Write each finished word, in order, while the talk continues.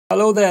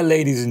Hello there,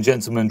 ladies and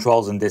gentlemen,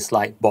 trolls and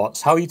dislike bots.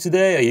 How are you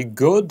today? Are you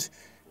good?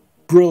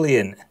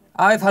 Brilliant.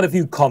 I've had a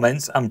few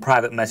comments and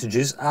private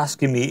messages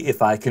asking me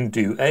if I can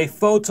do a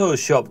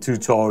Photoshop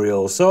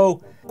tutorial.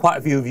 So quite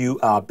a few of you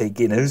are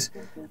beginners,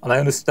 and I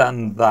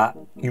understand that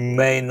you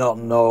may not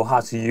know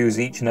how to use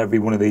each and every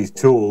one of these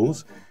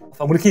tools.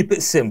 I'm going to keep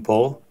it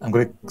simple. I'm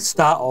going to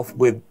start off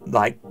with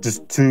like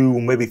just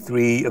 2, maybe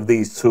 3 of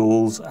these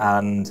tools,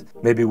 and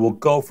maybe we'll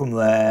go from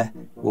there.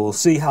 We'll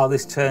see how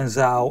this turns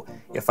out.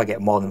 If I get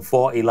more than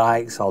 40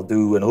 likes, I'll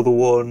do another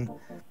one.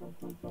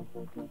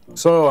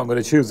 So I'm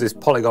going to choose this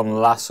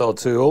polygon lasso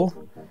tool,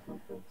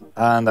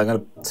 and I'm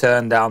going to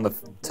turn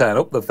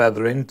up the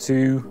feathering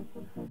to,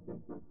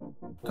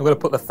 I'm going to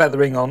put the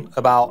feathering on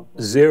about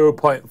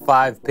 0.5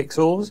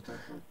 pixels.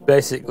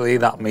 Basically,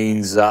 that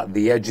means that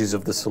the edges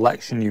of the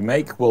selection you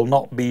make will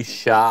not be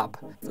sharp.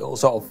 It'll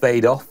sort of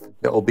fade off.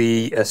 It'll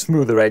be a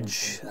smoother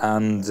edge,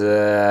 and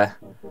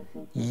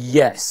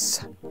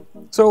yes.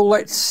 So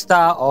let's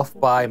start off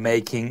by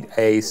making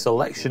a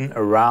selection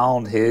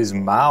around his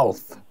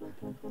mouth.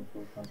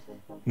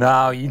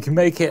 Now, you can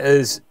make it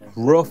as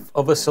rough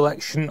of a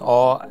selection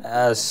or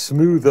as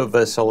smooth of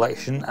a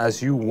selection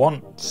as you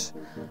want,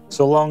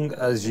 so long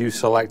as you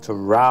select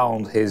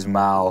around his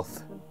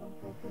mouth.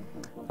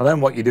 And then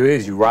what you do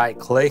is you right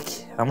click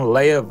and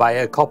layer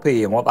via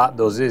copy, and what that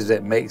does is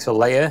it makes a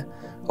layer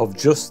of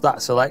just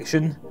that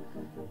selection,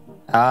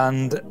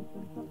 and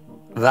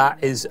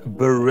that is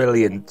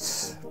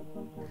brilliant.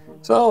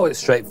 So it's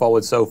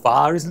straightforward so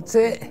far, isn't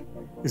it?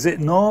 Is it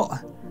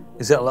not?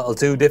 Is it a little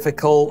too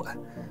difficult?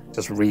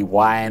 Just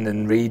rewind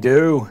and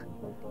redo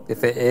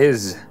if it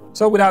is.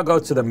 So we now go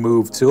to the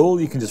move tool.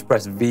 You can just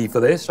press V for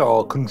this,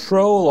 or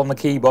Control on the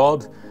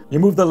keyboard. You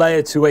move the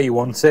layer to where you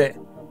want it.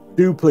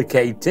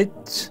 Duplicate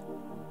it.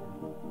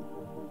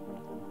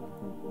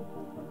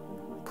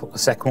 Put the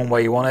second one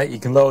where you want it. You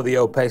can lower the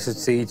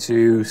opacity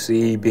to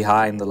see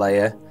behind the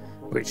layer,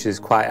 which is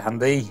quite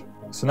handy.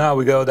 So now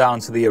we go down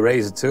to the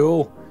eraser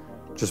tool.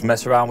 Just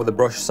mess around with the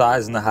brush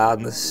size and the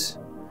hardness.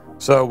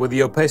 So with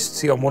the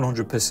opacity on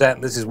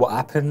 100%, this is what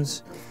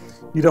happens.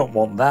 You don't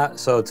want that,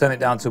 so turn it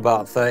down to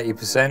about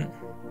 30%.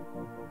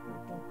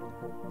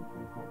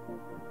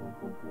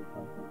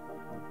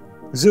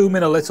 Zoom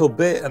in a little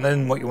bit, and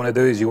then what you want to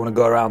do is you want to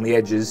go around the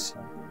edges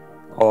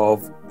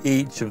of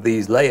each of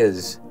these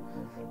layers.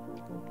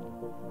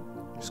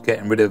 Just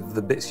getting rid of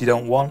the bits you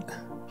don't want.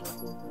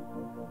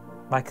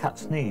 My cat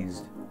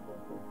sneezed.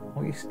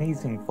 What are you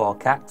sneezing for,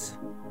 cat?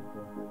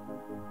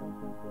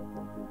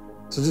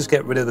 So just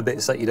get rid of the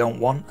bits that you don't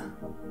want.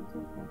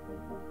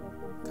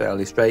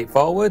 Fairly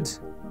straightforward.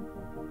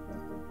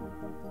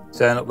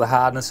 Turn up the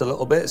hardness a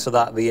little bit so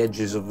that the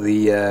edges of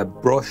the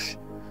brush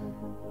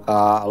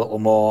are a little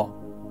more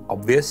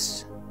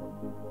obvious.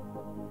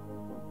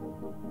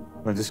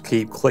 And just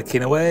keep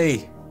clicking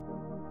away.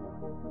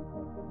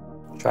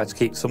 Try to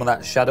keep some of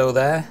that shadow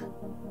there.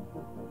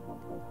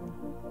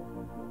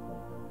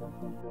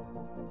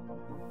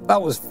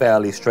 That was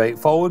fairly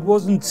straightforward,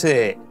 wasn't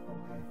it?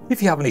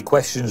 If you have any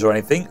questions or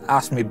anything,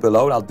 ask me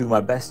below and I'll do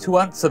my best to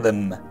answer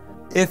them.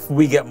 If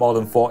we get more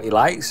than 40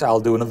 likes, I'll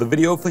do another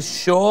video for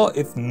sure.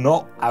 If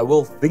not, I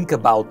will think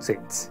about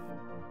it.